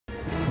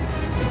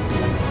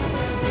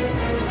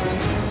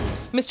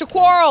Mr.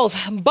 Quarles,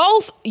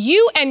 both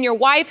you and your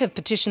wife have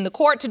petitioned the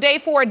court today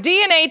for a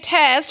DNA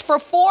test for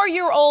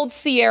 4-year-old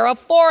Sierra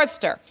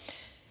Forrester.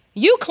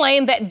 You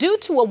claim that due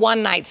to a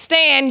one-night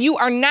stand, you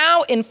are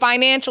now in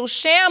financial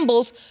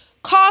shambles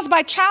caused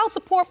by child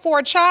support for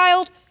a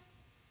child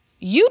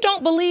you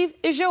don't believe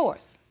is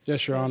yours.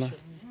 Yes, Your Honor.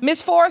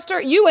 Ms.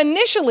 Forrester, you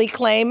initially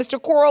claimed Mr.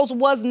 Quarles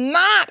was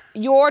not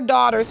your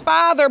daughter's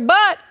father,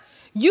 but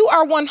you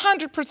are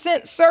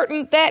 100%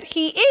 certain that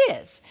he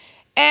is.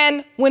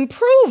 And when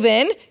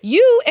proven,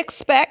 you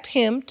expect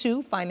him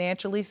to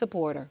financially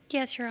support her.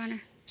 Yes, Your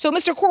Honor. So,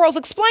 Mr. Quarles,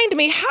 explain to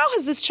me, how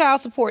has this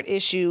child support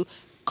issue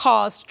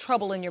caused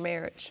trouble in your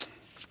marriage?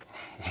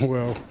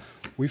 Well,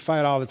 we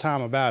fight all the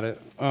time about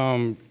it.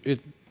 A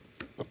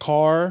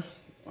car,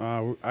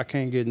 I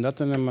can't get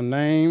nothing in my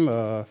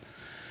name.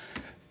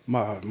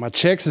 My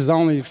checks is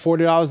only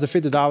 $40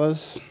 to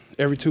 $50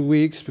 every 2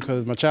 weeks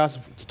because my child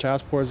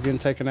support is getting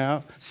taken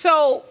out.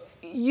 So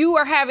you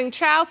are having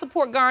child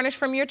support garnished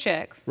from your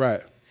checks. Right.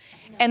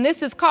 And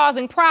this is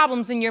causing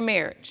problems in your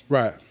marriage.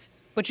 Right.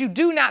 But you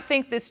do not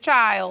think this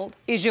child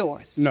is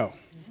yours? No.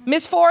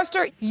 Ms.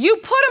 Forrester, you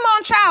put him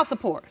on child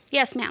support.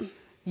 Yes, ma'am.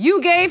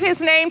 You gave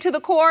his name to the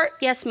court?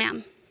 Yes,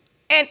 ma'am.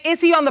 And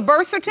is he on the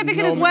birth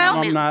certificate as well?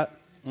 No, I'm not.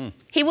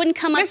 He wouldn't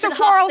come up to the Mr.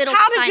 Quarles, hospital.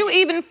 how did you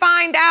even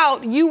find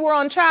out you were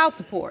on child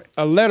support?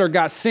 A letter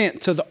got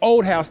sent to the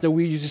old house that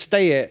we used to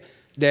stay at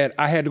that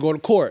I had to go to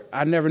court.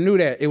 I never knew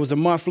that. It was a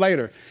month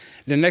later.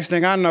 The next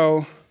thing I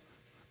know,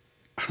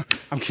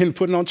 I'm getting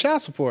put on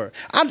child support.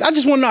 I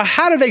just want to know,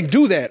 how do they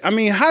do that? I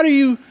mean, how do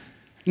you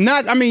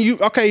not, I mean, you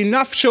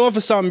not show up for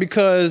something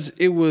because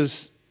it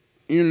was,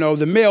 you know,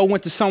 the mail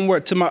went to somewhere,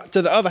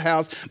 to the other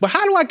house, but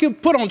how do I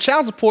get put on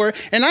child support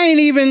and I ain't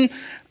even,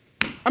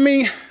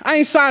 I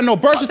ain't signed no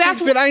birth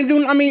certificate, I ain't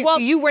doing, Well,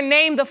 you were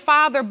named the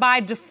father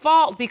by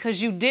default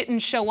because you didn't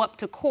show up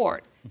to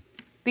court.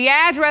 The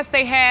address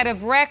they had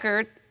of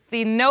record,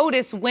 the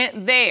notice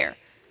went there.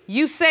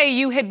 You say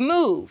you had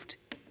moved.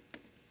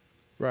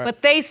 Right.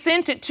 But they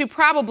sent it to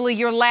probably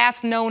your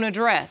last known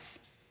address.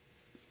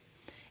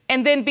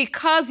 And then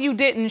because you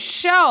didn't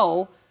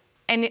show,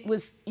 and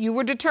you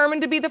were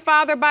determined to be the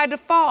father by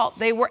default,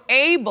 they were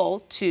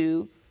able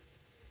to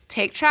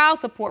take child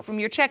support from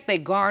your check. They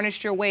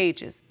garnished your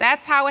wages.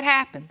 That's how it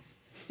happens.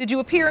 Did you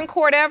appear in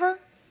court ever?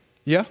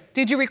 Yeah.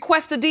 Did you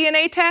request a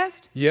DNA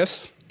test?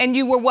 Yes. And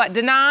you were what,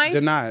 denied?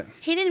 Denied.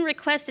 He didn't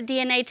request a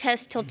DNA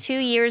test till 2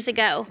 years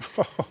ago.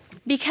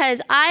 Because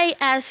I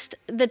asked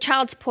the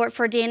child support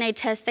for a DNA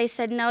test. They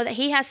said no, that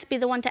he has to be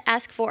the one to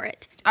ask for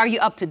it. Are you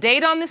up to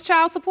date on this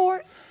child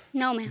support?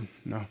 No, ma'am.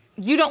 No.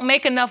 You don't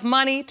make enough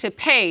money to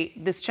pay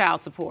this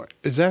child support.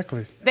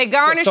 Exactly. They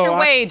garnish your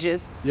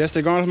wages. Yes,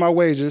 they garnish my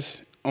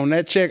wages. On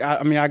that check,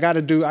 I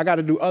gotta do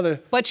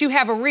other. But you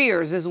have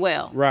arrears as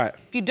well. Right.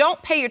 If you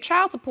don't pay your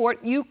child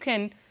support, you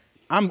can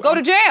go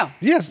to jail.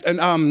 Yes,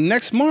 and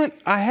next month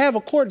I have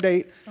a court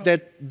date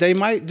that they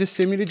might just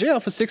send me to jail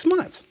for 6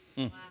 months.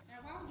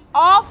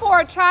 All for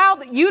a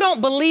child that you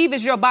don't believe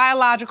is your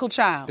biological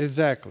child.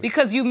 Exactly.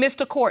 Because you missed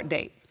a court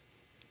date.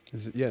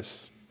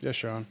 Yes,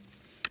 Your Honor.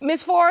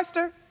 Ms.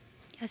 Forrester?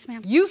 Yes,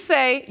 ma'am.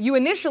 You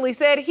initially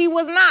said he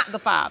was not the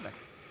father.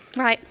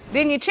 Right.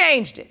 Then you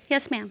changed it.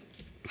 Yes, ma'am.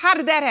 How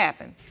did that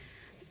happen?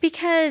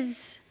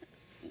 Because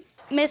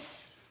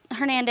Miss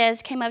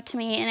Hernandez came up to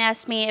me and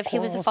asked me if he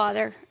was the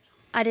father.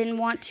 I didn't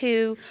want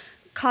to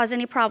cause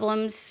any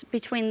problems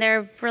between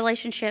their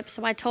relationship,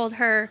 so I told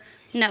her,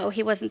 no,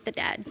 he wasn't the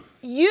dad.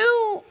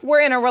 You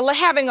were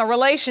having a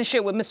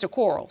relationship with Mr.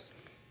 Quarles,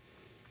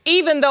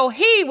 even though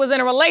he was in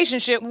a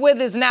relationship with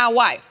his now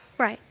wife.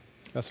 Right.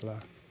 That's a lie.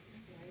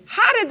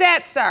 How did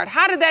that start?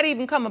 How did that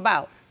even come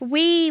about?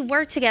 We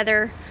worked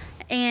together,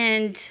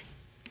 and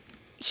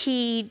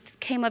he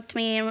came up to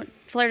me and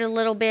flirted a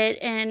little bit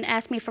and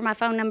asked me for my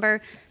phone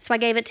number, so I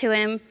gave it to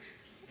him,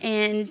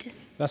 and...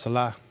 That's a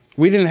lie.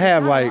 We didn't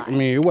have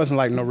it wasn't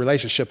like no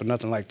relationship or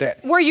nothing like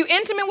that. Were you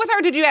intimate with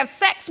her? Did you have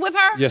sex with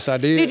her? Yes, I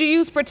did. Did you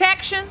use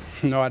protection?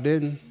 No, I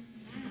didn't.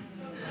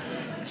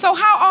 So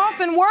how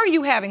often were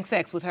you having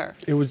sex with her?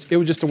 It was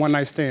just a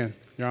one-night stand,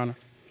 Your Honor.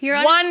 Your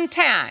Honor, one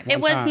time?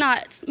 It was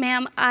not,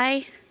 ma'am.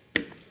 I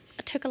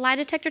took a lie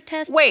detector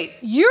test. Wait,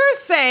 you're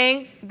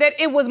saying that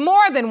it was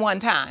more than one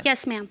time?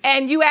 Yes, ma'am.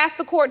 And you asked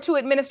the court to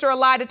administer a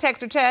lie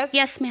detector test?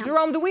 Yes, ma'am.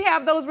 Jerome, do we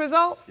have those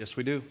results? Yes,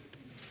 we do.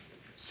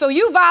 So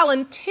you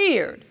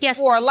volunteered yes,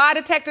 for a lie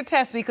detector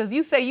test because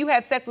you say you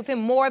had sex with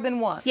him more than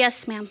once?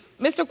 Yes, ma'am.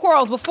 Mr.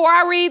 Quarles, before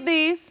I read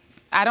these,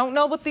 I don't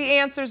know what the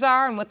answers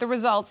are and what the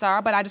results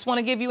are, but I just want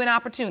to give you an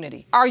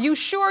opportunity. Are you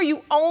sure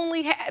you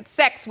only had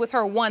sex with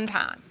her one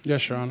time?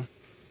 Yes, Your Honor.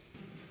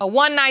 A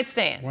one-night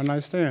stand?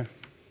 One-night stand.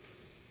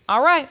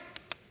 All right.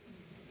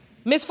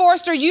 Ms.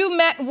 Forrester, you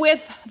met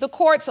with the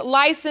court's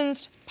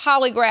licensed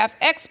polygraph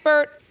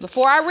expert.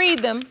 Before I read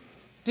them,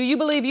 do you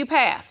believe you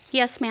passed?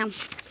 Yes, ma'am.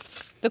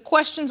 The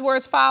questions were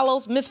as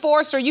follows. Ms.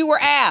 Forrester, you were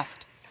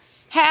asked,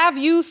 have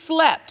you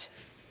slept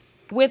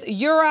with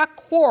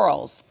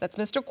Quarles, that's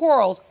Mr.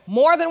 Quarles,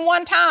 more than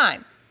one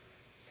time?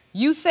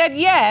 You said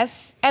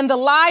yes, and the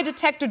lie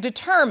detector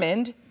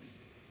determined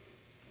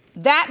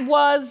that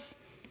was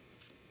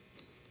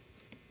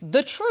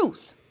the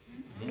truth.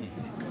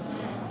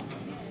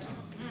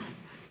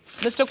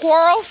 Mr.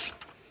 Quarles,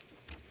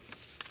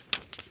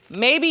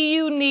 maybe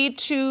you need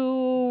to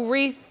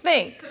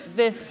rethink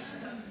this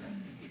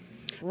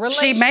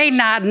relationship. She may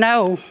not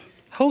know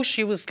who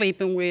she was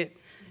sleeping with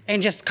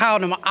and just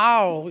called them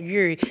all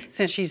Yuri,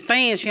 since she's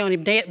saying she only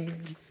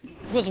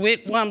was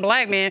with one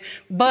black man,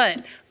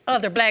 but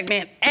other black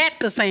men at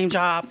the same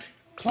job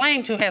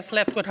claim to have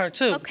slept with her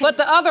too. Okay. But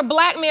the other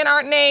black men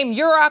aren't named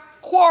Yuri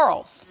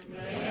Quarles.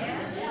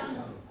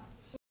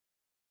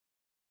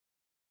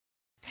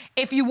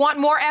 If you want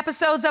more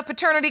episodes of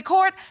Paternity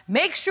Court,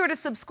 make sure to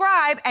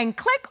subscribe and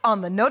click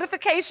on the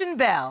notification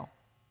bell.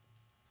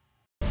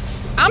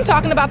 I'm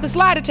talking about this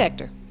lie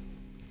detector.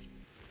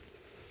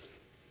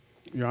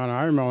 Your Honor,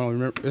 I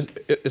remember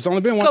it's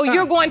only been one time. So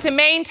you're going to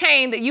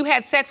maintain that you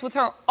had sex with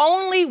her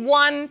only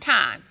one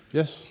time?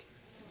 Yes.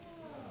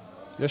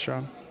 Yes, Your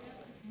Honor.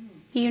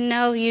 You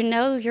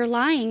know you're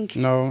lying.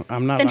 No,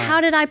 I'm not Then lying. how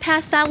did I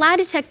pass that lie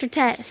detector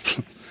test?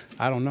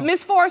 I don't know.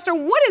 Ms. Forrester,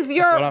 what is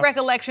your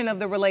recollection of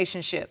the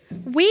relationship?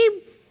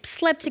 We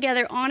slept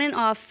together on and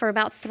off for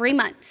about 3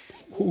 months.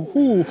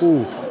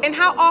 And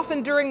how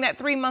often during that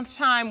 3-month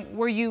time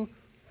were you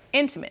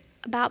intimate?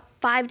 About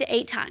 5 to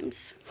 8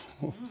 times.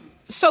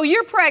 So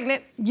you're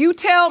pregnant. You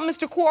tell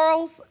Mr.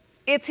 Quarles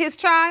it's his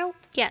child?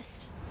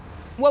 Yes.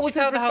 What was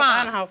his Told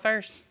response? Idaho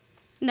first.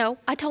 No,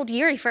 I told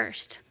Yuri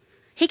first.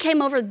 He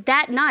came over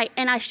that night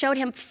and I showed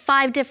him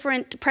 5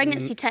 different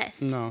pregnancy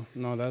tests. No,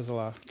 that's a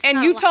lie. And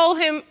not you a lie. told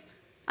him?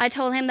 I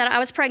told him that I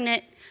was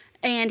pregnant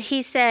and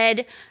he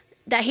said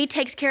that he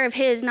takes care of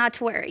his, not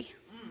to worry.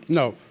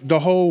 No, the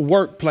whole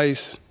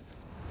workplace,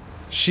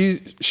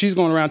 she's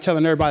going around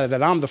telling everybody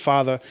that I'm the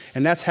father,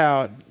 and that's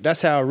how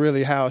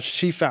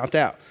she found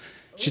out.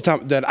 She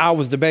told me that I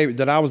was the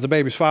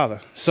baby's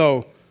father.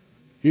 So,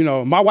 you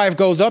know, my wife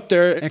goes up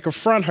there and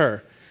confront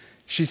her.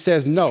 She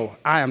says, "No,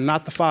 I am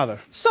not the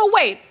father." So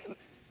wait,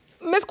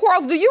 Ms.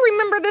 Quarles, do you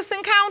remember this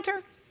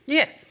encounter?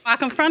 Yes. I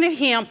confronted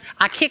him.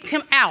 I kicked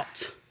him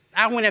out.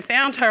 I went and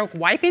found her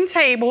wiping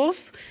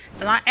tables,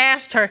 and I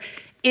asked her,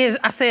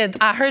 I said,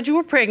 I heard you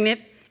were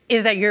pregnant.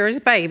 Is that Yuri's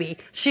baby?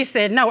 She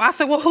said, no. I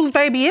said, well, whose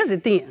baby is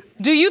it then?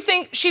 Do you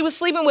think she was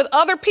sleeping with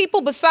other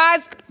people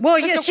besides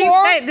Mr. Yeah,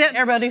 Quarles?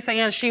 everybody's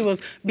saying she was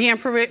being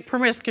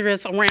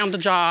promiscuous around the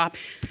job,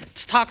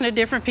 just talking to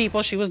different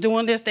people. She was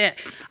doing this, that.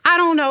 I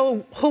don't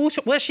know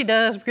what she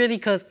does really,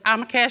 because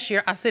I'm a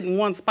cashier. I sit in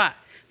one spot.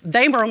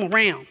 They roam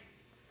around.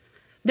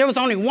 There was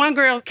only one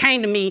girl who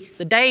came to me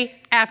the day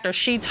after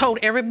she told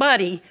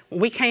everybody,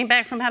 when we came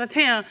back from out of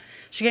town,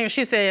 she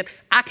said,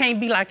 I can't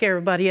be like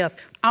everybody else.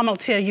 I'm gonna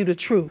tell you the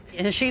truth.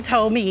 And she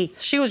told me,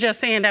 she was just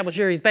saying that was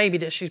Yuri's baby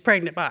that she's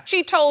pregnant by.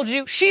 She told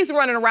you she's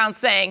running around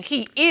saying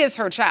he is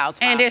her child's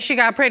father. And then she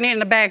got pregnant in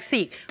the back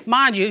seat.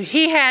 Mind you,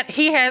 he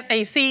has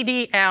a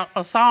CD out,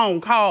 a song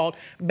called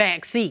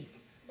Back Seat.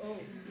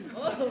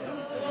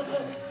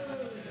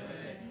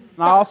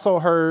 I also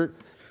heard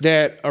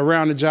that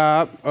around the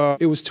job,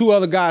 it was 2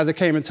 other guys that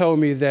came and told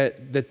me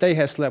that they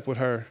had slept with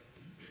her.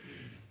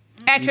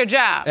 At your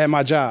job? At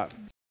my job.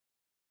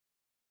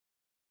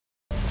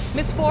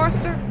 Ms.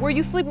 Forrester, were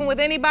you sleeping with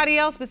anybody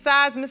else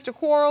besides Mr.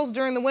 Quarles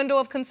during the window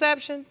of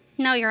conception?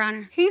 No, Your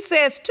Honor. He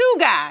says 2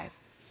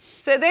 guys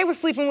said they were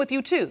sleeping with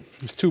you too.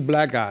 It was 2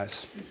 black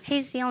guys.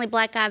 He's the only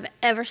black guy I've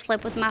ever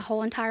slept with my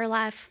whole entire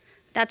life.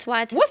 That's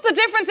why it's... What's the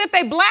difference if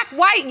they black,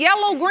 white,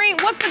 yellow, green?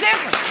 What's the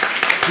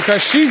difference?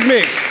 Because she's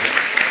mixed.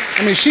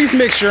 I mean, she's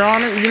mixed, Your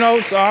Honor, you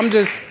know, so I'm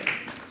just...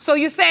 So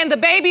you're saying the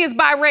baby is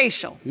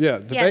biracial?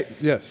 Yeah,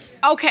 Yes. Yes.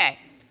 Okay,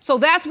 so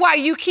that's why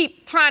you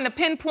keep trying to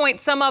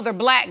pinpoint some other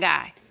black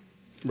guy.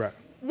 Right.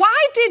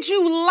 Why did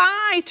you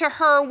lie to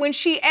her when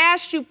she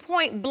asked you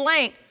point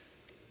blank,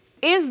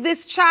 is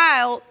this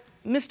child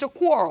Mr.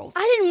 Quarles?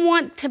 I didn't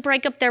want to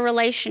break up their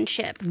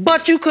relationship.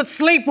 But you could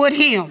sleep with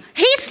him.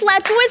 He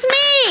slept with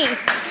me.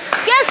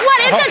 Guess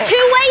what? It's a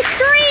 2-way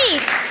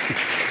street.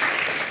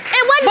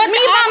 It wasn't me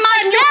by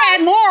myself. You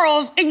had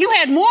morals, and you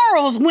had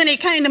morals when it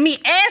came to me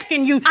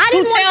asking you I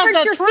didn't to want tell to hurt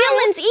the your truth.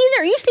 feelings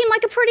either. You seem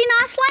like a pretty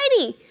nice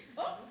lady.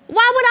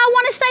 Why would I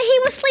want to say he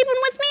was sleeping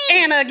with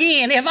me? And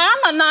again, if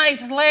I'm a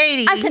nice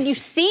lady... I said you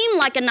seem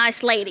like a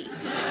nice lady.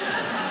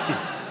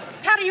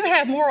 How do you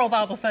have morals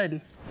all of a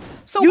sudden?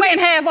 So You wait,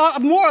 didn't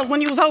have morals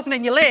when you was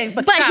opening your legs,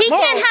 but But you got he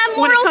can't have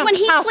morals when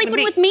he's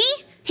sleeping with me.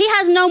 He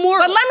has no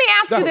morals. but let me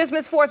ask you this,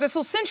 Ms. Forrester.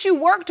 So since you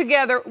worked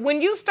together, when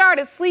you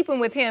started sleeping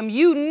with him,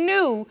 you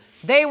knew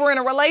they were in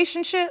a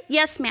relationship?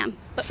 Yes, ma'am.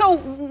 So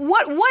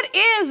what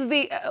is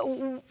the,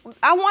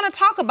 I want to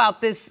talk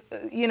about this,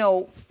 you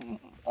know,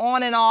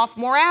 on and off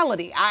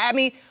morality. I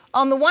mean,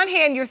 on the one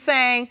hand, you're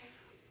saying,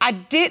 I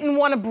didn't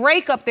want to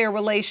break up their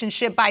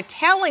relationship by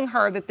telling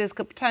her that this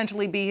could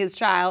potentially be his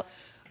child.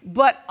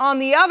 But on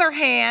the other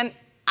hand,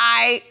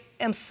 I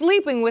am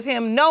sleeping with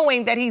him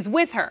knowing that he's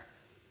with her.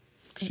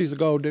 She's a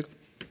gold digger.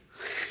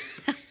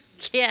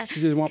 Yes,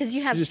 She just want- because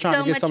you have she's just so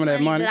trying to get much some of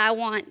that money. that I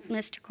want,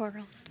 Mr.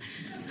 Quarles.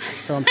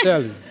 So I'm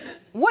telling you.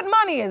 What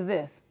money is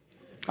this?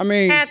 I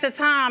mean, At the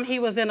time, he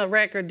was in a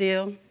record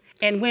deal,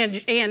 And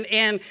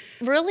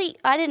Really,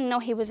 I didn't know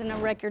he was in a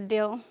record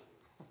deal.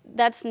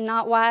 That's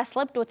not why I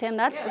slept with him,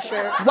 that's for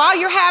sure. While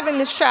you're having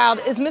this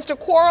child, is Mr.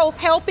 Quarles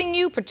helping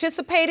you,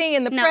 participating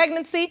in the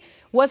pregnancy?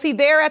 Was he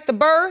there at the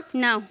birth?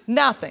 No.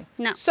 Nothing?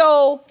 No.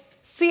 So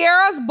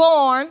Sierra's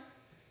born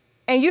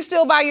and you're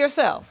still by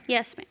yourself?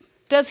 Yes, ma'am.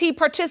 Does he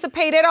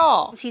participate at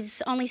all?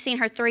 He's only seen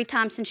her 3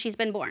 times since she's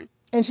been born.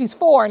 And she's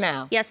 4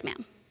 now? Yes,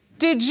 ma'am.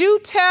 Did you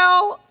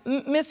tell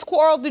Ms.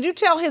 Quarles, did you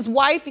tell his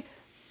wife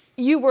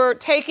you were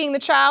taking the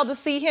child to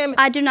see him?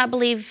 I do not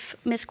believe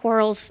Miss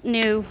Quarles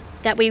knew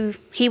that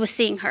he was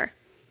seeing her.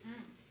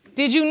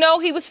 Did you know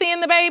he was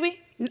seeing the baby?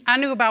 I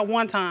knew about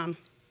one time.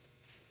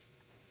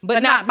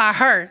 But not by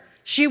her.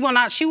 She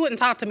wouldn't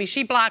talk to me.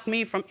 She blocked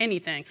me from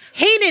anything.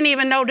 He didn't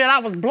even know that I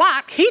was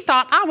blocked. He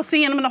thought I was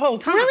seeing him the whole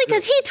time. Really?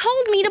 Because he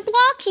told me to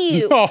block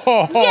you.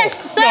 Oh, yes,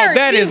 sir. No,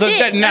 that is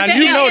did. now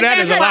you know that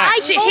is a lie.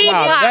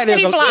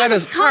 That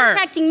is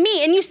contacting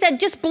me, and you said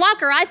just block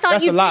her. I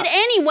thought you did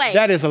anyway.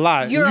 That is a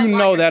lie. You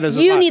know that is a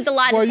lie. You need the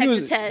lie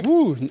detector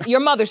test. Your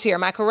mother's here,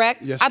 am I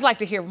correct? Yes. I'd like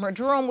to hear from her.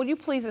 Jerome, will you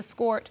please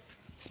escort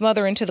his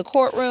mother into the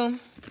courtroom?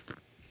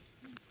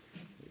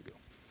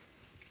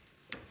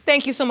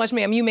 Thank you so much,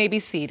 ma'am. You may be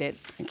seated.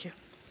 Thank you.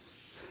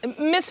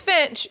 Ms.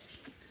 Finch,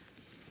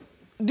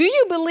 do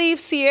you believe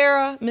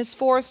Sierra, Ms.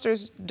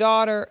 Forrester's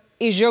daughter,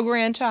 is your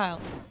grandchild?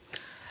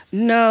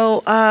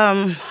 No,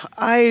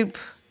 I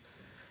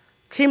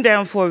came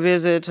down for a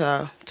visit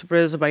to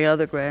visit my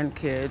other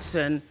grandkids,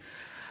 and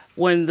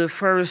when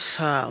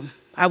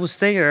I was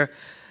there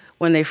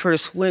when they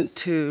first went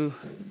to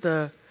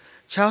the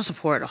child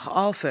support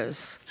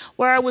office,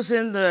 where I was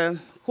in the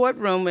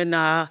courtroom, and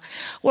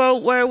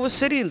where I was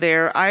sitting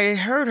there, I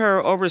heard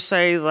her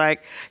say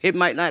like it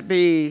might not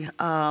be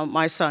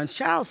my son's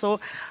child. So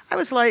I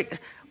was like,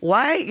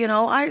 why? You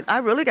know, I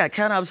really got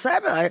kind of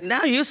upset. But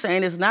now you're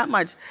saying it's not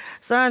my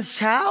son's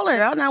child,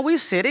 and now we're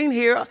sitting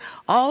here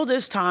all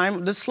this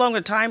time, this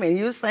longer time, and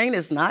you're saying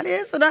it's not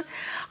his, and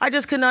I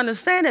just couldn't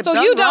understand it. So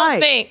you don't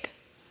think?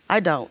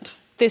 I don't.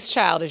 This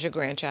child is your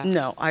grandchild?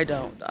 No, I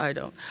don't.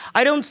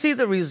 I don't see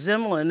the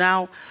resemblance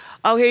now.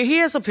 Okay, he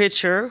has a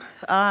picture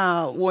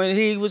when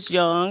he was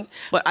young,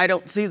 but I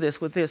don't see this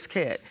with this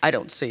kid. I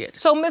don't see it.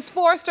 So Ms.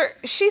 Forrester,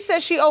 she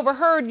says she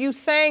overheard you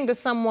saying to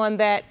someone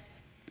that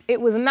it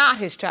was not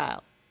his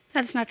child.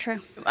 That's not true.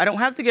 I don't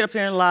have to get up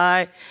here and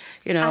lie,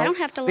 you know. I don't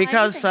have to lie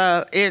because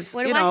it's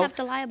what do I have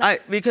to lie about?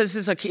 Because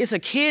it's a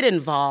kid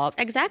involved.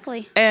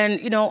 Exactly. And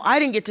you know, I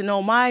didn't get to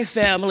know my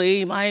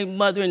family, my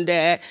mother and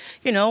dad,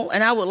 you know,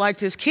 and I would like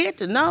this kid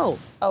to know.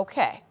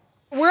 Okay,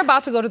 we're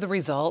about to go to the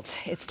results.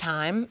 It's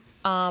time.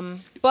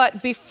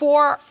 But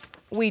before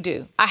we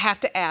do, I have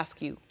to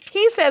ask you.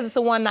 He says it's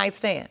a one-night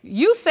stand.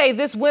 You say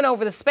this went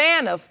over the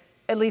span of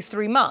at least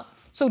 3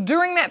 months. So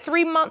during that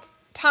 3-month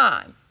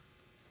time,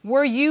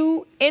 were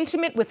you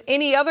intimate with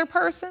any other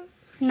person?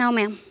 No,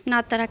 ma'am.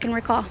 Not that I can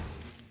recall.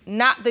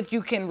 Not that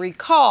you can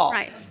recall.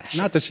 Right.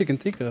 Not that she can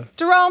think of.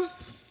 Jerome,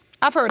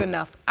 I've heard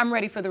enough. I'm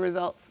ready for the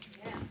results.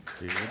 Yeah.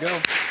 Here we go.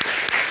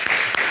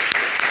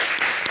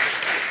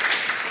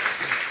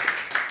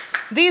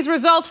 These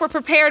results were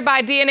prepared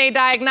by DNA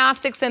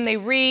Diagnostics, and they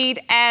read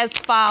as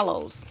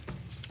follows.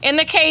 In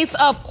the case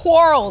of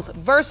Quarles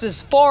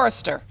versus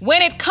Forrester,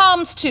 when it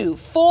comes to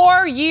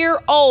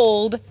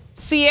 4-year-old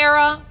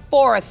Sierra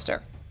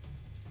Forrester,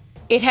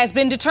 it has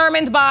been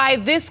determined by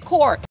this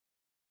court,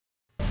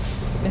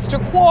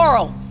 Mr.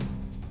 Quarles,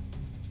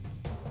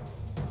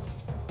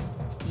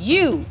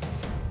 you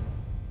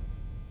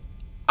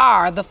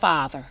are the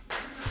father.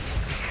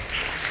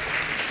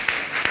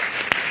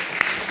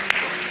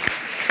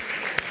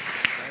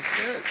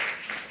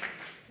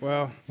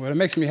 Well, it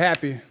makes me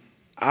happy.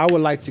 I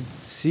would like to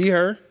see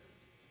her.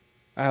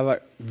 I have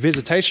like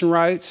visitation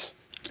rights,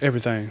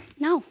 everything.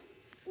 No.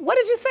 What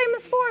did you say,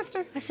 Ms.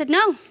 Forrester? I said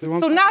no.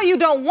 So now you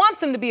don't want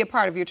them to be a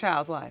part of your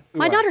child's life?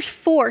 My daughter's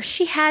 4.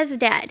 She has a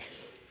dad.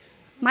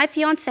 My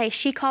fiance,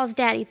 she calls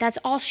daddy. That's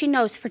all she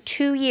knows for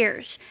 2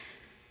 years.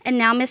 And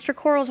now Mr.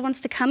 Quarles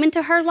wants to come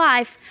into her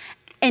life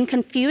and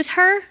confuse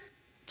her.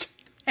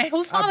 And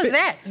whose fault is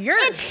that?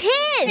 Yours. It's his.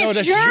 No, it's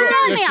that's your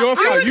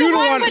fault. You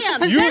don't want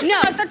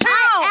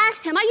I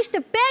asked him. I used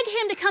to beg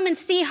him to come and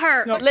see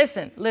her. No,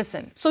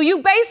 listen. So you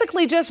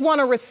basically just want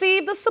to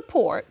receive the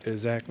support.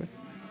 Exactly.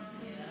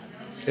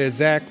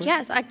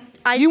 Yes,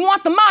 You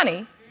want the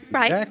money.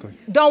 Right. Exactly.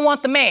 Don't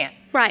want the man.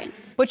 Right.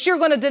 But you're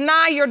going to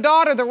deny your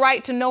daughter the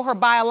right to know her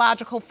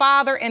biological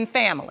father and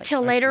family.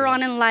 Till later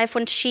on in life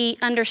when she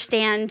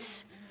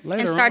understands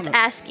and starts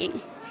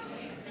asking.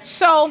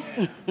 So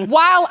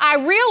while I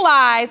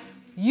realize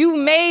you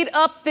made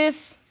up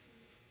this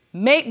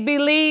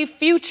make-believe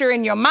future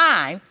in your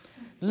mind,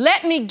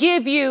 let me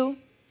give you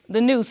the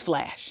news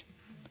flash.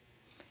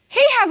 He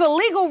has a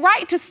legal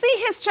right to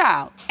see his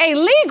child. A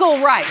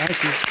legal right.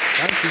 Thank you.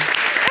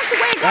 That's the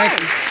way it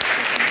goes.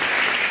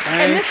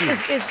 And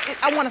this is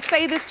I want to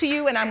say this to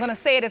you, and I'm going to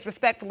say it as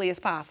respectfully as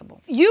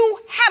possible. You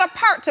had a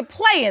part to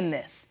play in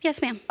this.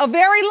 Yes, ma'am. A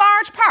very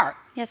large part.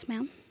 Yes,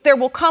 ma'am. There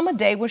will come a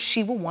day where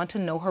she will want to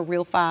know her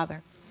real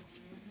father.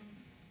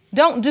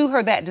 Don't do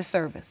her that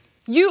disservice.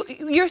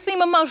 You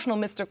seem emotional,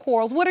 Mr.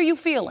 Quarles. What are you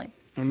feeling?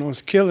 I know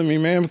it's killing me,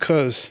 man,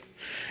 because,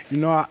 you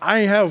know, I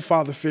ain't have a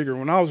father figure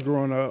when I was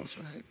growing up. That's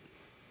right.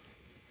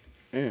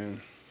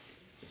 And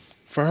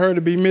for her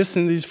to be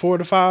missing these 4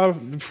 to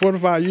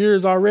 5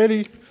 years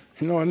already,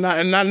 you know, and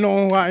not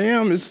knowing who I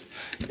am,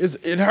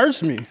 it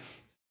hurts me.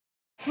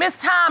 Ms.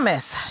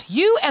 Thomas,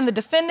 you and the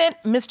defendant,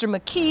 Mr.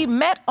 McKey,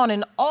 met on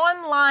an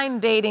online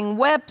dating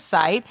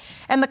website,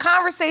 and the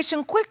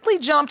conversation quickly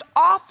jumped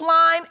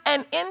offline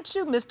and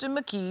into Mr.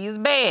 McKey's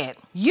bed.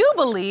 You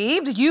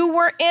believed you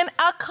were in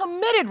a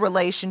committed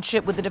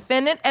relationship with the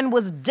defendant and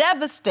was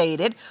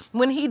devastated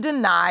when he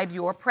denied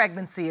your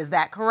pregnancy. Is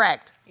that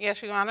correct?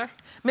 Yes, Your Honor.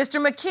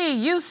 Mr. McKey,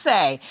 you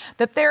say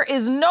that there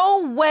is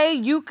no way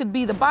you could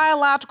be the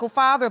biological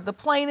father of the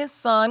plaintiff's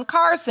son,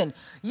 Carson.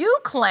 You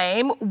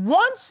claim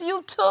once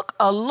you took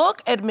a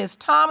look at Ms.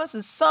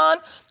 Thomas's son,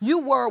 you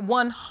were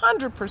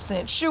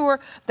 100%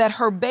 sure that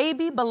her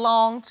baby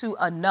belonged to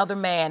another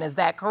man. Is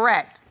that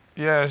correct?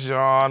 Yes, Your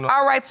Honor.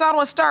 All right, so I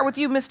want to start with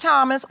you, Ms.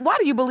 Thomas. Why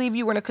do you believe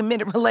you were in a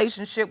committed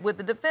relationship with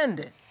the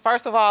defendant?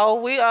 First of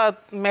all, we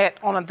met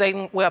on a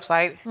dating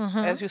website,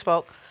 as you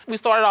spoke. We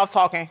started off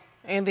talking,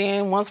 and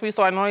then once we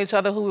started knowing each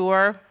other, who we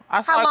were,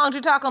 How long did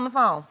you talk on the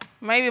phone?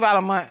 Maybe about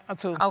a month or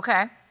two.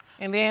 Okay.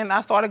 And then I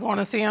started going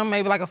to see him,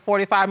 maybe like a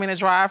 45-minute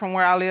drive from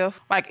where I live,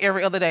 like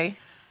every other day.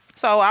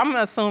 So I'm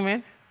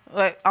assuming,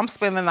 like, I'm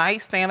spending the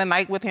night, staying the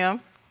night with him,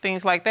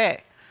 things like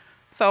that.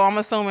 So I'm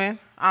assuming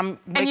I'm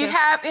making... And you're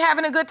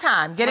having a good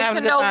time, getting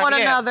to know one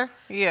another.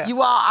 Yeah.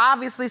 You all,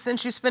 obviously,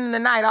 since you're spending the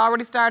night,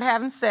 already started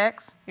having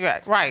sex.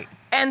 Right.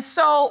 And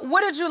so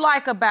what did you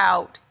like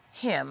about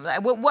him?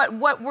 Like,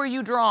 what were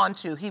you drawn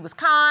to? He was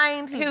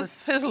kind?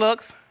 His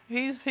looks.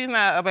 He's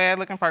not a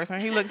bad-looking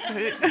person. He looks...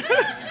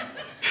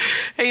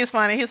 He's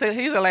funny. He's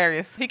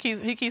hilarious. He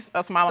keeps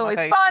a smile on his face.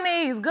 So he's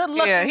funny, he's good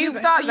looking. Yeah, you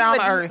thought you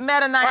had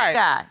met a nice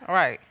guy.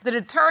 Right. Did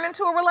it turn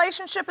into a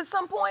relationship at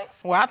some point?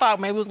 Well, I thought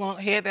maybe it was going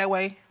to head that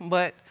way,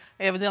 but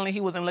evidently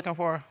he wasn't looking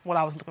for what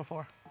I was looking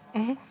for.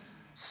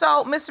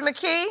 So, Mr.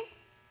 McKey,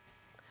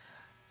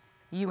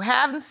 you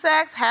having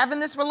sex, having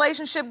this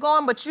relationship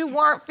going, but you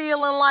weren't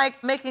feeling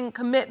like making a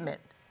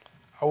commitment.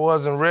 I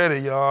wasn't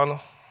ready, Your Honor.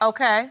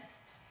 Okay.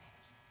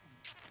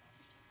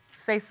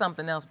 Say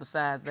something else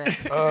besides that.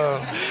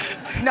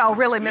 No,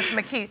 really, Mr.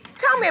 McKey.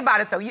 Tell me about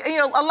it, though. You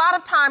know, a lot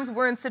of times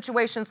we're in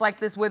situations like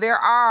this where there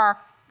are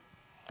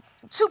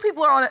two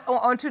people are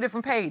on two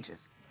different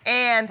pages.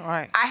 And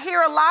I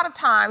hear a lot of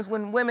times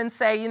when women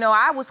say, you know,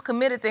 I was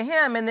committed to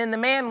him, and then the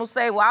man will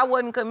say, well, I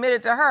wasn't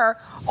committed to her,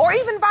 or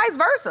even vice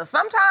versa.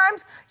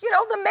 Sometimes, you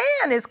know, the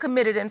man is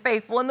committed and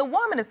faithful, and the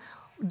woman is.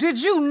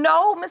 Did you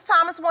know Ms.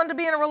 Thomas wanted to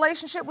be in a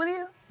relationship with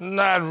you?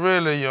 Not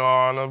really, Your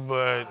Honor,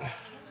 but...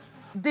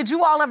 Did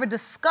you all ever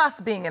discuss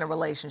being in a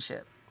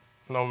relationship?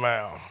 No,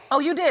 ma'am.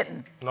 Oh, you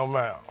didn't? No,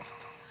 ma'am.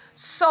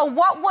 So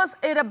what was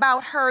it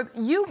about her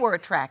you were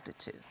attracted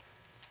to?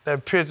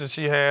 That picture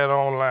she had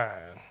online.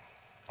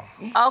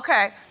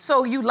 Okay,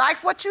 so you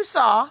liked what you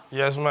saw.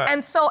 Yes, ma'am.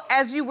 And so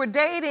as you were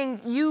dating,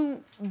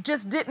 you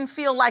just didn't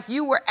feel like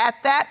you were at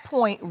that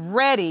point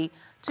ready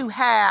to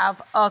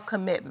have a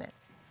commitment.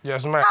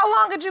 Yes, ma'am. How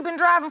long had you been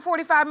driving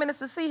 45 minutes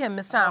to see him,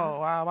 Ms. Thomas?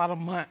 Oh, wow, about a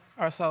month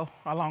or so,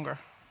 or longer.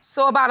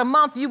 So about a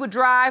month you would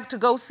drive to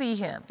go see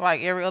him?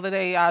 Like every other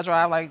day I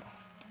drive, like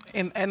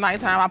at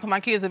nighttime I put my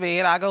kids to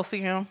bed, I go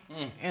see him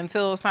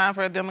until it's time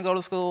for them to go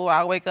to school.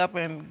 I wake up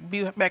and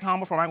be back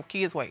home before my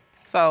kids wake.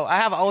 So I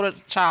have an older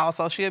child,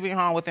 so she'll be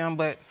home with them,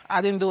 but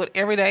I didn't do it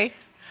every day.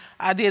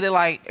 I did it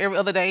like every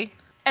other day.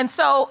 And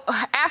so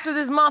after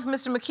this month,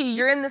 Mr. McKey,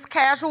 you're in this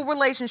casual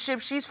relationship,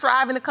 she's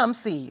driving to come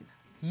see you.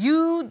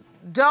 You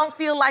don't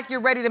feel like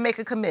you're ready to make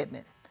a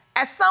commitment.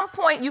 At some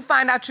point you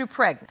find out you're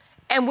pregnant.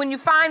 And when you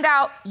find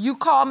out, you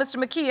call Mr.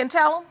 McKey and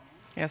tell him?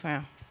 Yes,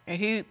 ma'am. And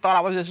he thought I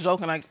was just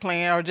joking, like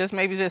playing, or just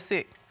maybe just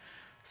sick.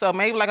 So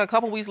maybe like a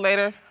couple weeks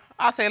later,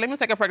 I said, let me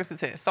take a pregnancy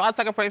test. So I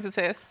took a pregnancy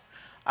test.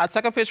 I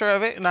took a picture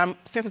of it, and I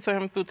sent it to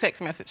him through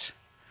text message.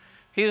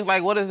 He was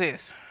like, what is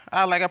this?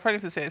 I was like, a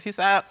pregnancy test. He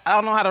said, I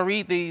don't know how to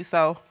read these,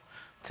 so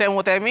tell me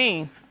what that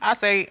means. I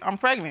say, I'm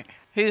pregnant.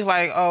 He's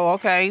like, oh,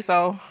 okay,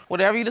 so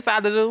whatever you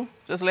decide to do,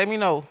 just let me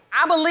know.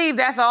 I believe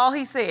that's all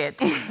he said.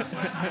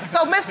 So,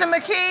 Mr.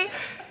 McKey,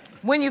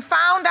 when you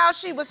found out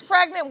she was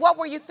pregnant, what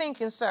were you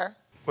thinking, sir?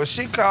 Well,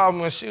 she called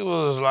me when she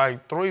was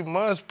like 3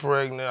 months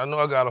pregnant. I know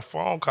I got a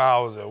phone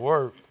call, I was at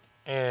work,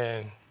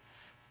 and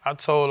I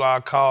told her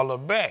I'd call her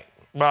back,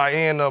 but I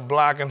ended up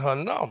blocking her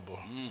number.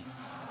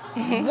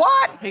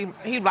 What?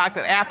 He blocked it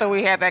after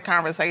we had that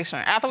conversation.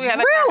 After we had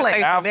that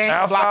Really? conversation,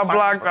 After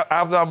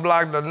I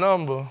blocked the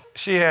number,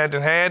 she had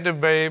the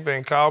baby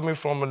and called me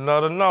from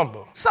another number.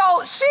 So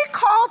she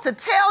called to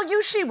tell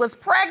you she was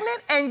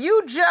pregnant and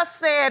you just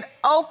said,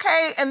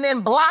 okay, and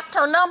then blocked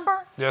her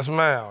number? Yes,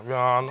 ma'am, Your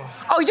Honor.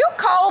 Oh, you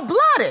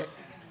cold-blooded.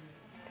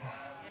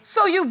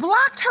 So you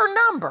blocked her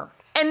number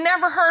and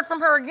never heard from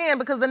her again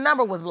because the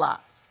number was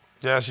blocked?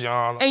 Yes, Your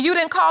Honor. And you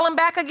didn't call him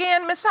back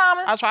again, Miss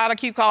Thomas? I tried to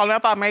keep calling. I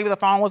thought maybe the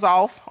phone was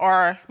off,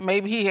 or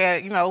maybe he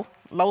had, you know,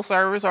 low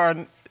service,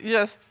 or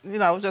just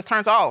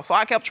turns off. So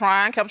I kept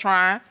trying.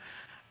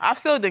 I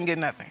still didn't get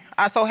nothing.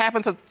 I so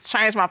happened to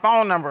change my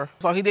phone number,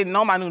 so he didn't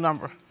know my new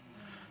number.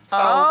 So,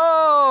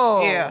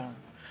 oh. Yeah.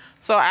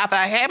 So after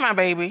I had my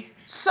baby.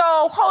 So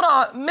hold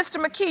on, Mr.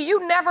 McKey,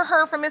 you never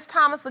heard from Miss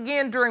Thomas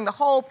again during the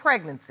whole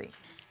pregnancy?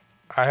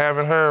 I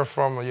haven't heard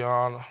from her, Your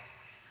Honor.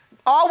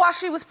 All while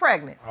she was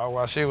pregnant? All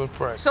while she was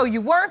pregnant. So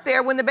you weren't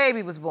there when the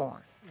baby was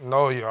born?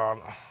 No, Your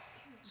Honor.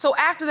 So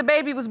after the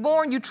baby was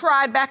born, you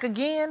tried back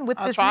again with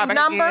this new number? I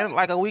tried back again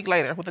like a week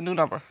later with a new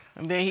number,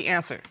 and then he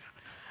answered.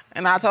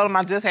 And I told him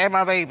I just had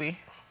my baby.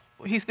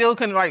 He still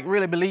couldn't like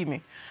really believe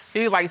me.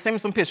 He was like, send me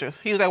some pictures.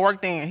 He was at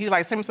work then. He was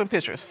like, send me some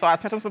pictures. So I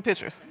sent him some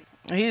pictures.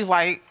 And he's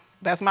like,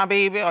 that's my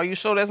baby. Are you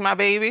sure that's my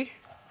baby?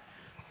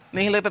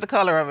 Then he looked at the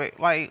color of it,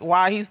 like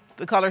why he's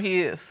the color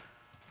he is.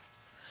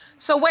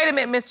 So wait a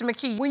minute, Mr.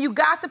 McKey. When you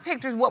got the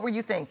pictures, what were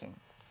you thinking?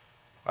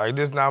 Like,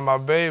 this not my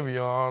baby,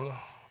 Your Honor.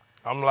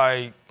 I'm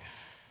like,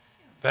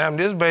 damn,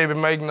 this baby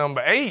make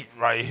number 8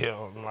 right here.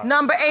 Like,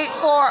 number 8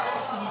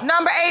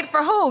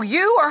 for who?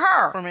 You or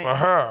her? For me. For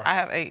her. I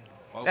have 8.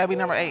 That'd be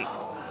number 8.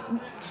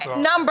 So,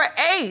 number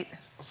 8?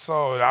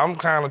 So I'm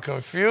kind of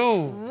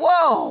confused.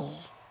 Whoa.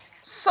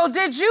 So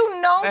did you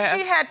know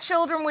she had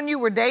children when you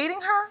were dating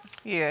her?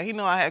 Yeah, he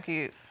knew I had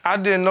kids. I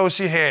didn't know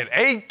she had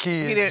 8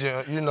 kids,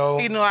 you know.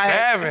 He knew I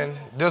had 7.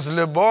 This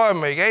little boy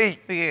make 8.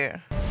 Yeah.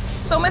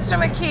 So, Mr.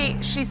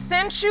 McKey, she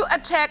sent you a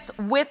text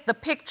with the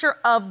picture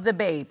of the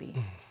baby.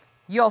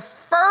 Your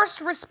first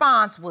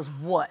response was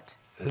what?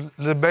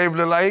 The baby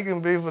look like he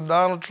can be for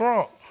Donald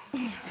Trump.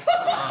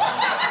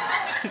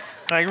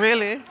 Like,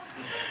 really?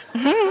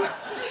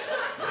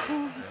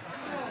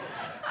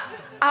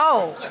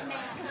 Oh.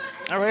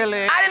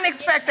 Really? I didn't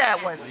expect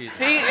that one.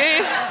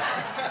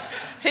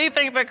 He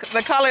thinks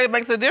the color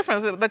makes a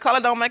difference. The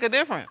color don't make a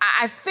difference.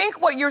 I think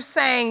what you're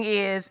saying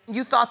is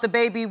you thought the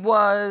baby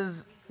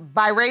was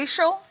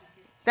biracial?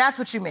 That's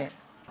what you meant.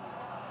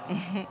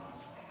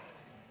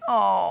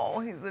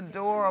 Oh, he's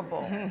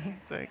adorable.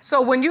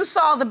 So when you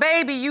saw the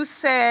baby, you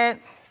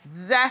said,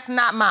 that's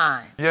not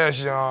mine.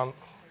 Yes, Your Honor.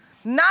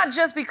 Not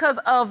just because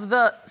of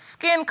the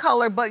skin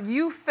color, but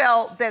you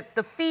felt that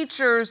the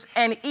features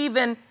and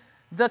even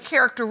the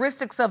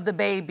characteristics of the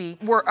baby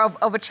were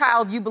of a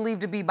child you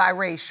believed to be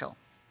biracial.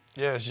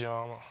 Yes, Your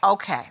Honor.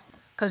 Okay.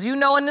 Because you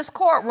know in this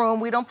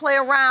courtroom, we don't play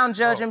around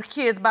judging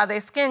kids by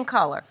their skin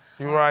color.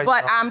 You're right.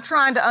 But I'm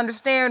trying to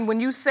understand when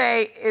you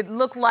say it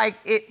looked like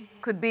it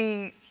could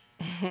be,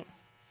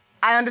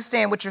 I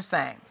understand what you're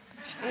saying.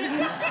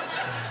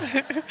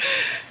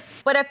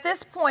 But at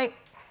this point,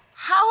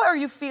 how are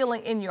you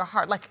feeling in your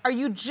heart? Like, are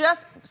you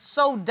just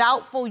so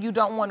doubtful you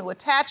don't want to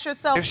attach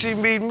yourself? If she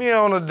meet me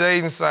on a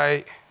dating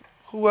site,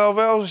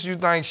 whoever else you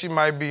think she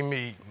might be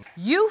meeting?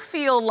 You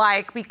feel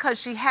like because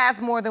she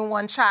has more than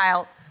one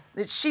child,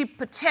 that she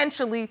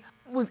potentially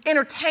was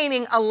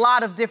entertaining a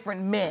lot of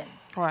different men.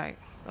 Right.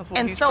 That's what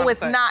And he's so trying to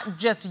it's say. not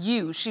just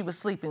you she was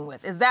sleeping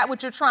with. Is that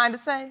what you're trying to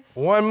say?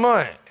 1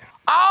 month.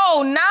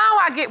 Oh, now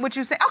I get what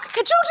you're saying. Okay,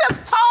 could you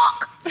just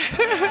talk? Trying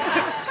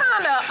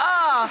to,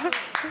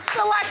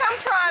 feel like I'm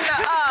trying to,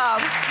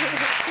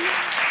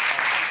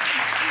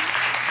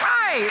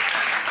 right.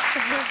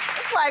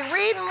 It's like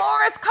reading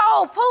Morris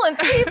Cole, pulling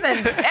teeth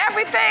and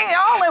everything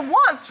all at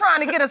once, trying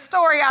to get a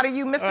story out of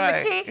you, Mr.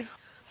 Right. McKey.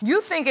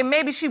 You thinking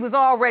maybe she was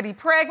already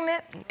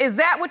pregnant? Is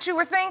that what you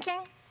were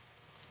thinking?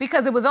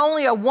 Because it was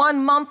only a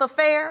 1-month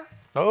affair?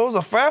 No, it was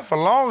a fact for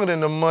longer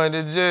than a month.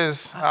 It's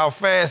just how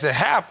fast it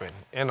happened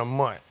in a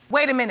month.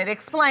 Wait a minute,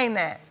 explain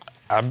that.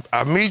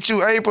 I meet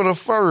you April the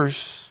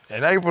 1st,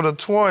 and April the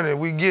 20th,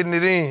 we getting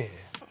it in. It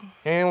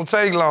ain't gonna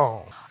take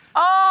long.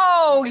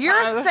 Oh,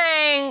 you're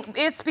saying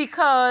it's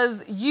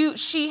because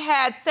she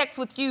had sex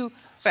with you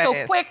so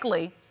Fast.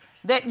 quickly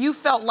that you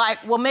felt like,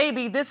 well,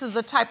 maybe this is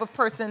the type of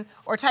person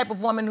or type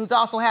of woman who's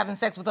also having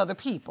sex with other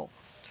people.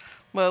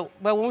 But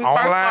when we Online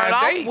first started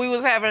off, date.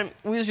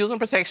 we was using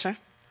protection,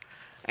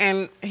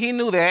 and he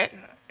knew that,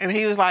 and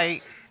he was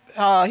like,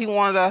 he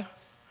wanted to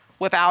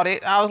without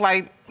it. I was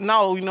like,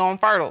 no, I'm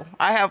fertile.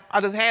 I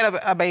just had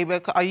a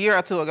baby a year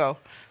or 2 ago,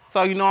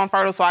 so I'm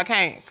fertile, so I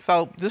can't.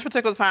 So this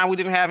particular time we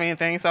didn't have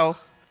anything, so.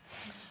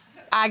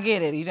 I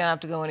get it. You don't have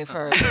to go any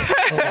further.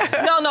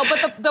 No,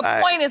 but the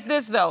point is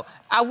this, though.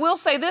 I will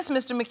say this,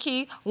 Mr.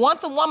 McKey.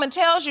 Once a woman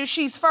tells you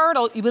she's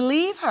fertile, you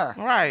believe her.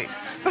 Right.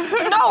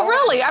 No,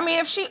 really. I mean,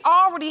 if she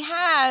already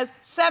has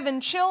 7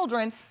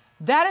 children,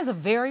 that is a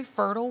very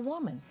fertile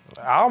woman.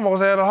 I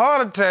almost had a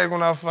heart attack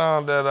when I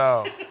found that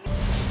out.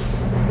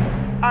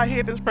 I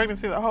hid this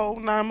pregnancy the whole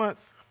 9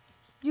 months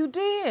You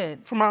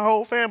did. for my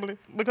whole family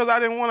because I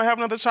didn't want to have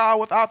another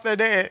child without their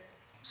dad.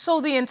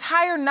 So the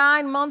entire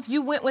 9 months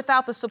you went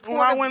without the support?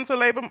 When I went into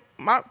labor,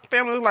 my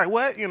family was like,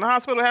 what? You in the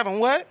hospital having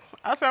what?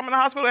 I said, I'm in the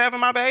hospital having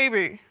my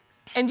baby.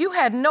 And you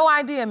had no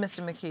idea,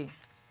 Mr. McKey?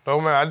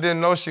 No, man, I didn't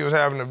know she was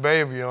having a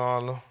baby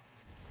on her.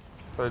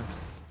 But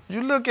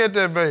you look at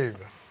that baby.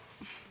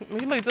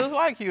 He looked just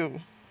like you,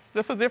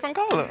 just a different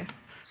color.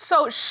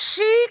 So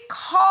she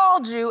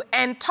called you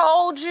and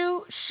told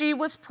you she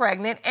was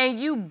pregnant and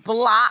you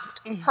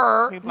blocked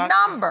her He blocked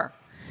number.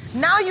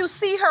 Now you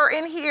see her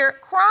in here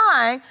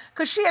crying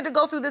because she had to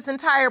go through this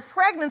entire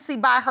pregnancy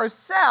by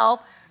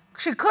herself.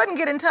 She couldn't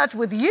get in touch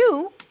with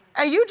you,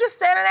 and you just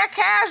standing there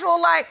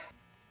casual like,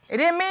 it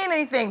didn't mean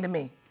anything to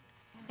me.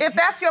 If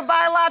that's your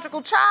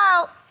biological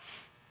child,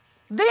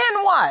 then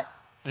what?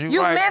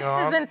 You right,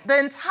 missed the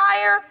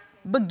entire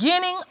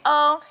beginning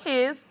of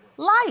his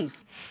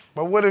life.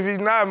 But what if he's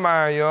not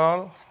mine,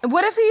 y'all?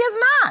 What if he is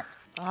not?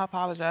 I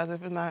apologize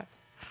if it's not,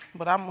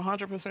 but I'm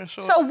 100%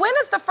 sure. So when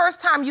is the first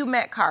time you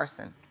met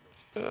Carson?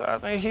 I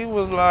think he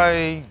was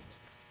like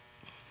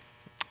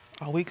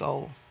a week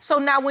old. So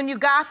now when you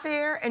got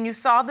there and you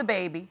saw the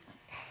baby,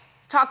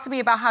 talk to me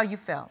about how you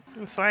felt.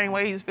 The same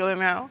way he's feeling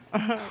now.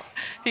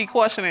 He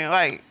questioning,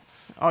 like,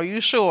 are you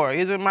sure?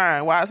 Is it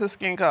mine? Why is his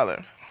skin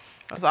color?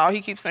 That's all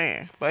he keeps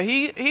saying. But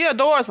he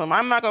adores him,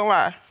 I'm not gonna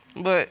lie.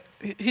 But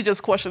he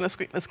just questioned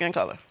the skin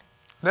color.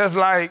 That's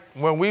like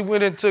when we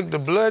went and took the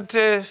blood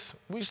test,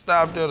 we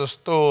stopped at a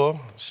store.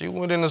 She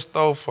went in the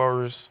store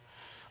first.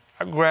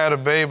 I grabbed the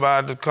baby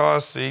out the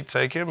car seat,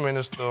 take him in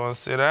the store and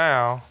sit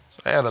down. So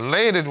I had a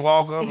lady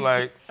walk up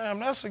like, damn,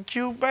 that's a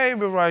cute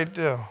baby right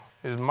there.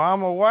 Is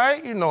mama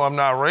white? You know I'm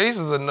not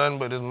racist or nothing,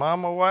 but is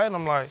mama white? And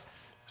I'm like,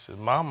 this is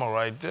mama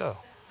right there.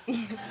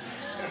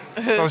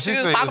 So she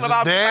said, talking is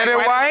about daddy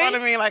right white? in front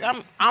of me, like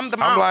I'm the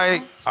mom. I'm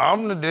like,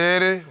 I'm the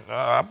daddy.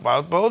 I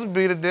was supposed to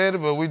be the daddy,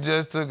 but we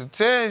just took a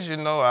test, you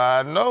know,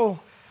 I know.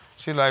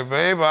 She like,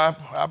 babe,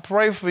 I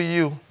pray for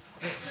you.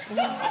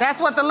 That's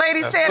what the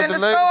lady said in the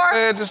store?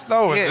 Said at the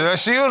store. Yeah.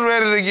 She was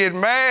ready to get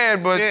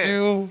mad, but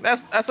you...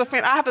 That's the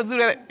thing. I have to do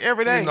that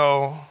every day. You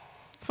know.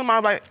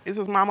 Somebody like, is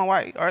his mama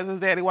white or is his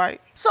daddy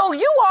white? So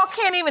you all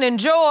can't even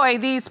enjoy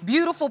these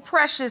beautiful,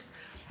 precious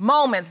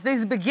moments,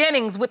 these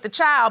beginnings with the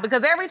child,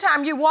 because every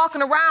time you're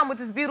walking around with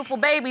this beautiful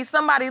baby,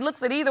 somebody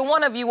looks at either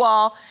one of you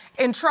all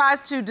and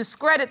tries to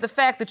discredit the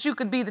fact that you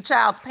could be the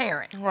child's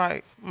parent.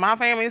 Right. My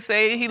family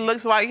say he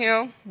looks like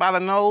him by the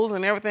nose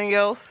and everything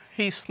else.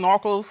 He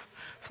snorkels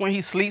when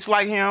he sleeps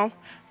like him.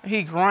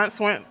 He grunts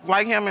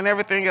like him and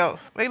everything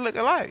else. They look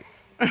alike.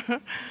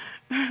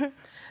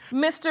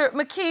 Mr.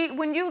 McKey,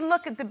 when you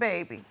look at the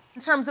baby,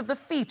 in terms of the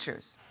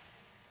features,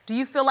 do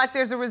you feel like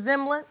there's a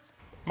resemblance?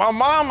 My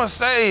mama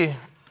say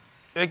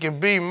it can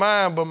be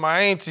mine, but my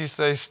auntie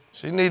say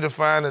she need to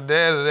find the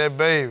dad of that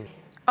baby.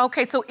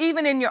 Okay, so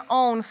even in your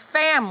own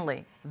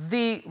family,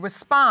 the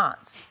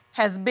response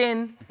has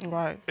been...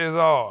 Right. It's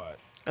odd.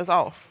 It's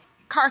off.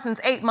 Carson's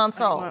 8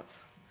 months old. 8 months.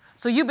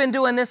 So you've been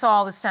doing this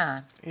all this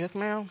time? Yes,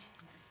 ma'am.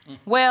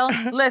 Well,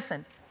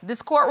 listen,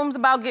 this courtroom's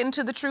about getting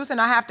to the truth,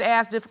 and I have to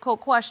ask difficult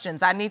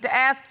questions. I need to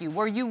ask you,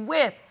 were you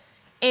with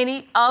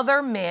any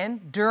other men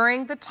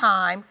during the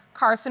time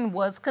Carson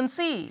was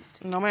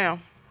conceived? No,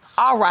 ma'am.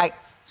 All right.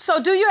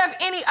 So do you have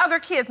any other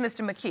kids,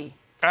 Mr. McKey?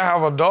 I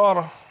have a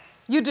daughter.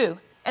 You do?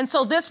 And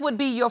so this would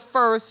be your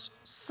first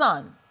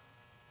son?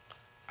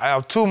 I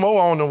have 2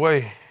 more on the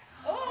way.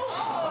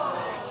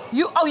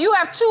 You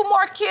have 2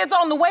 more kids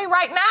on the way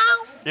right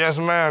now? Yes,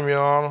 ma'am,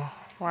 Your Honor.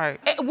 Right.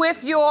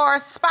 With your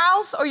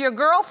spouse or your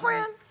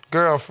girlfriend?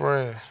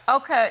 Girlfriend.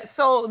 Okay,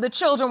 so the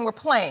children were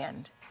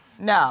planned?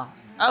 No.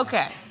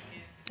 Okay.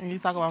 And you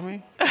talk about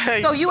me?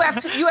 So you have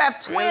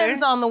twins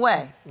Really? on the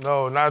way?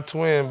 No, not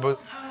twin, but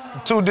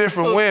 2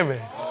 different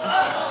women.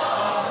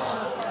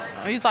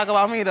 You talk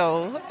about me,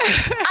 though.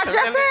 I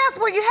just asked,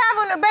 were you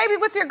having a baby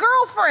with your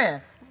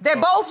girlfriend? They're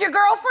both your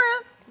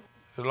girlfriend?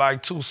 They're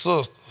like 2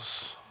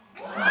 sisters.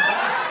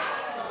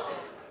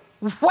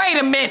 Wait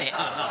a minute.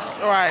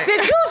 Right.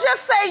 Did you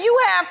just say you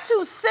have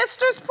 2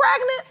 sisters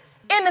pregnant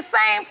in the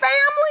same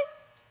family?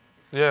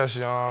 Yes,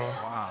 Your Honor.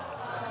 Wow.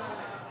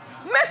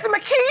 Mr.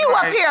 McKey, you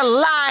up here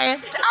lying.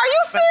 Are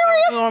you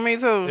serious? You on me,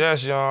 too?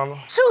 Yes, Your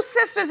Honor. 2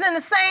 sisters in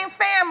the same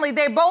family,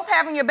 they both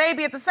having your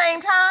baby at the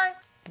same time?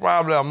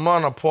 Probably a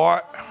month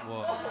apart.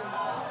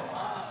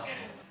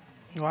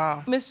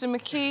 Wow. Mr.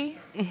 McKey,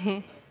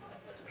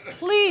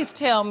 please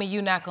tell me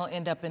you're not gonna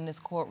end up in this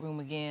courtroom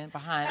again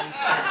behind these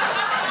curtains.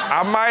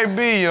 I might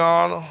be, Your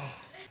Honor.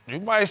 You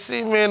might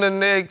see me in the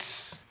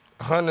next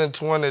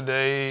 120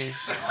 days.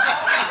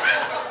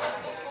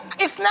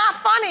 It's not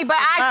funny, but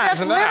I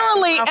just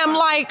literally am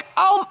like,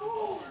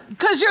 oh,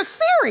 because you're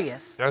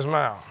serious. Yes,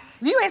 ma'am.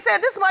 You ain't said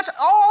this much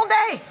all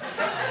day.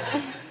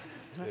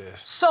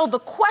 Yes. So the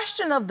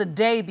question of the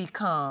day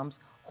becomes,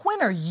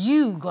 when are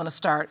you gonna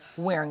start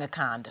wearing a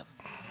condom?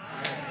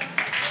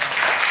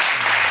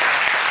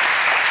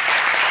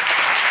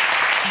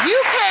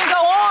 You can't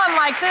go on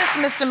like this,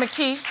 Mr.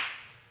 McKey.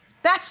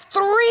 That's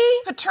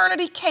 3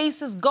 paternity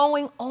cases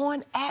going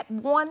on at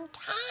one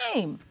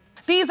time.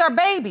 These are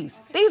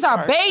babies. These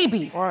are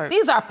babies. Right.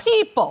 These are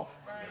people.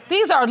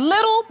 These are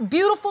little,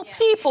 beautiful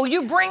people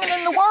you bringing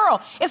in the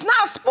world. It's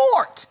not a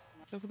sport.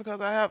 Just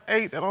because I have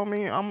 8, that don't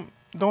mean I'm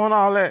doing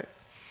all that.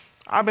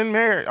 I've been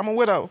married. I'm a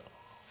widow.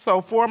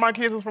 So 4 of my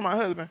kids is from my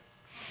husband.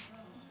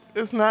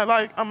 It's not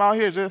like I'm out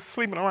here just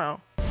sleeping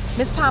around.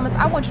 Ms. Thomas,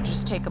 I want you to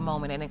just take a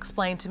moment and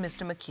explain to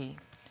Mr. McKey,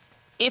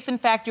 if in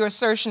fact your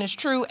assertion is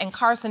true and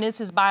Carson is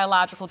his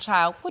biological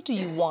child, what do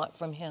you want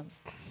from him?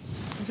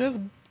 Just,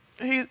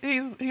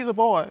 he's a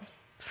boy.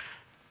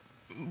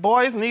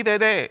 boys need their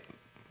dad.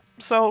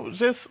 So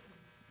just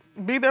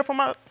be there for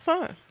my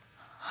son.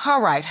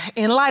 All right,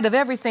 in light of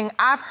everything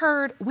I've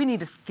heard, we need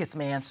to get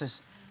some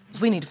answers.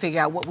 So we need to figure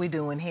out what we're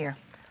doing here.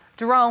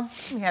 Jerome,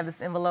 let me have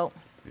this envelope.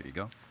 Here you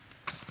go.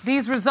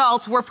 These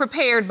results were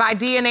prepared by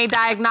DNA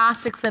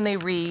Diagnostics and they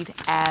read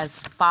as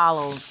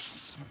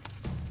follows.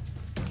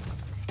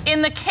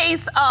 In the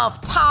case of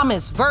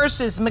Thomas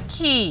versus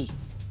McKey,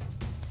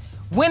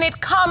 when it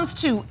comes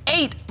to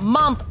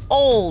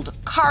 8-month-old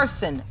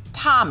Carson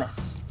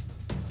Thomas,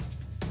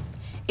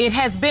 it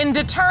has been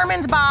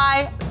determined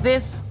by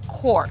this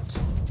court.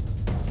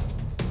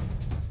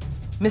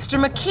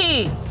 Mr.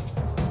 McKey,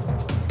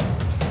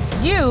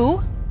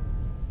 you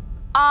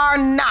are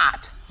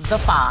not the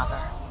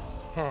father.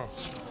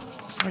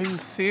 Are you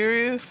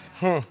serious?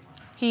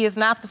 He is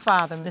not the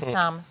father, Miss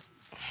Thomas.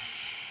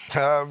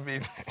 I'll be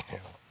damned.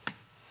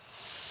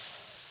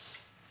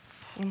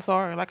 I'm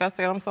sorry. Like I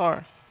said, I'm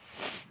sorry.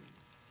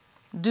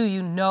 Do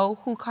you know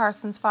who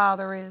Carson's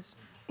father is?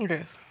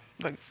 Yes.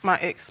 Like my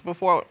ex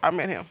before I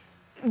met him.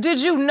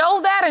 Did you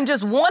know that and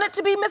just want it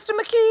to be Mr.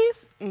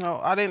 McKey's? No,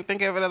 I didn't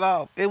think of it at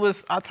all. It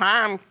was a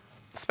time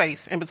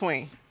space in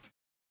between.